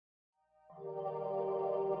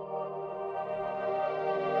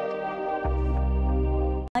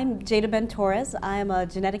I'm Jada Benn Torres. I'm a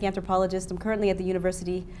genetic anthropologist. I'm currently at the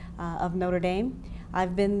University of Notre Dame.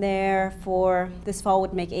 I've been there for, this fall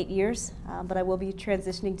would make 8 years, but I will be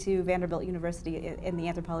transitioning to Vanderbilt University in the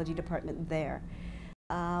anthropology department there.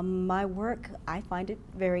 My work, I find it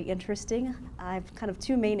very interesting. I have kind of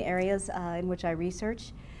two main areas in which I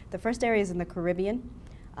research. The first area is in the Caribbean.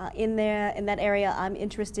 In that area, I'm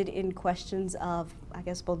interested in questions of, I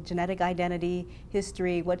guess, both genetic identity,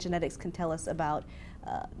 history, what genetics can tell us about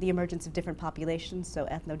the emergence of different populations, so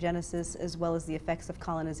ethnogenesis, as well as the effects of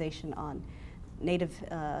colonization on native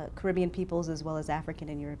Caribbean peoples, as well as African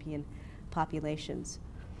and European populations.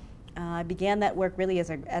 I began that work really as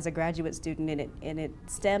a graduate student, and it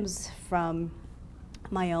stems from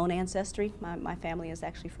my own ancestry. My family is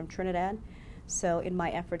actually from Trinidad. So in my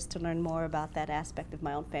efforts to learn more about that aspect of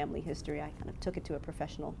my own family history, I kind of took it to a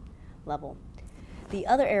professional level. The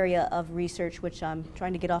other area of research, which I'm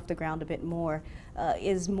trying to get off the ground a bit more,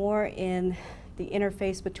 is more in the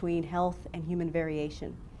interface between health and human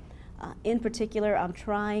variation. In particular, I'm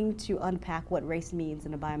trying to unpack what race means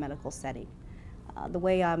in a biomedical setting. The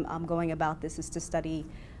way I'm going about this is to study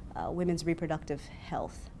women's reproductive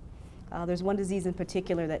health. There's one disease in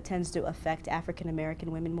particular that tends to affect African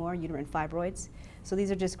American women more, uterine fibroids. So these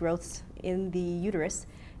are just growths in the uterus,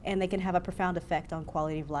 and they can have a profound effect on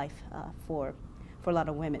quality of life for a lot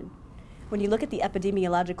of women. When you look at the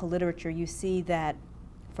epidemiological literature, you see that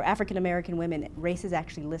for African American women, race is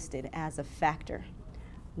actually listed as a factor.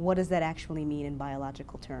 What does that actually mean in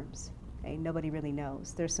biological terms? Okay, nobody really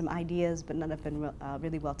knows. There's some ideas, but none have been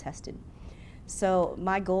really well tested. So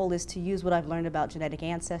my goal is to use what I've learned about genetic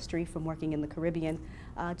ancestry from working in the Caribbean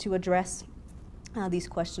to address these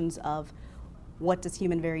questions of what does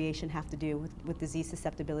human variation have to do with disease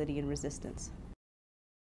susceptibility and resistance.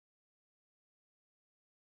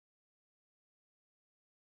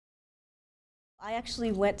 I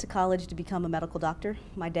actually went to college to become a medical doctor.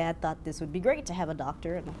 My dad thought this would be great to have a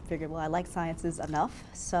doctor, and I figured, well, I like sciences enough,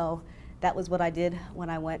 so that was what I did when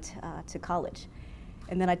I went to college.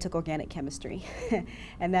 And then I took organic chemistry,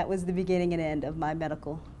 and that was the beginning and end of my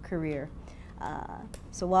medical career.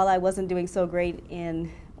 So while I wasn't doing so great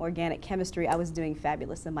in organic chemistry, I was doing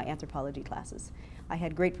fabulous in my anthropology classes. I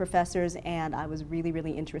had great professors, and I was really,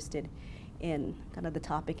 really interested in kind of the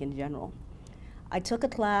topic in general. I took a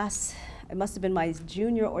class, it must have been my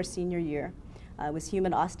junior or senior year. It was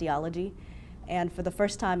human osteology. And for the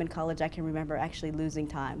first time in college, I can remember actually losing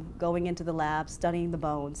time, going into the lab, studying the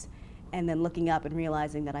bones, and then looking up and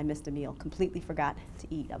realizing that I missed a meal, completely forgot to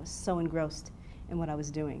eat. I was so engrossed in what I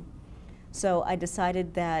was doing. So I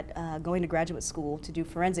decided that going to graduate school to do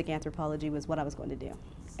forensic anthropology was what I was going to do.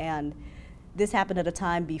 And this happened at a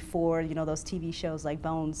time before, you know, those TV shows like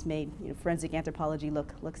Bones made, you know, forensic anthropology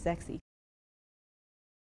look sexy.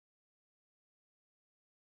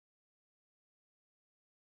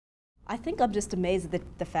 I think I'm just amazed at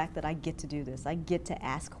the fact that I get to do this. I get to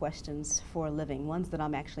ask questions for a living, ones that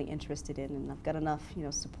I'm actually interested in, and I've got enough, you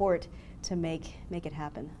know, support to make it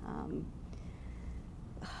happen.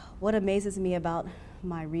 What amazes me about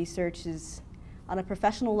my research is, on a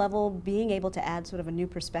professional level, being able to add sort of a new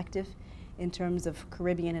perspective in terms of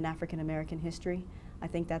Caribbean and African American history. I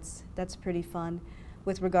think that's pretty fun.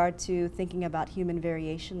 With regard to thinking about human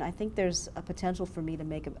variation, I think there's a potential for me to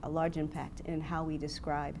make a large impact in how we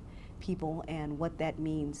describe people and what that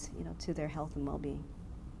means, you know, to their health and well-being.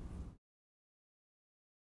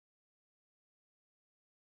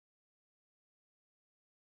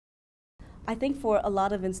 I think for a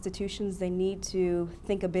lot of institutions, they need to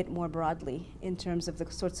think a bit more broadly in terms of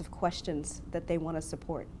the sorts of questions that they want to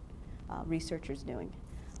support researchers doing.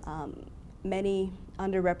 Many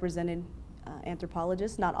underrepresented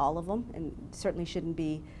anthropologists, not all of them, and certainly shouldn't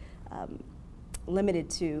be limited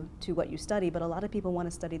to what you study, but a lot of people want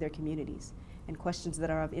to study their communities and questions that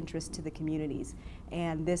are of interest to the communities.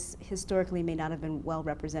 And this historically may not have been well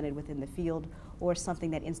represented within the field or something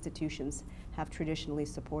that institutions have traditionally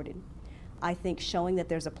supported. I think showing that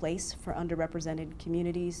there's a place for underrepresented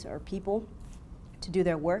communities or people to do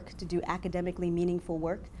their work, to do academically meaningful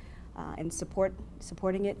work, and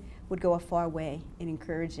supporting it would go a far way in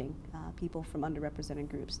encouraging people from underrepresented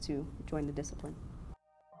groups to join the discipline.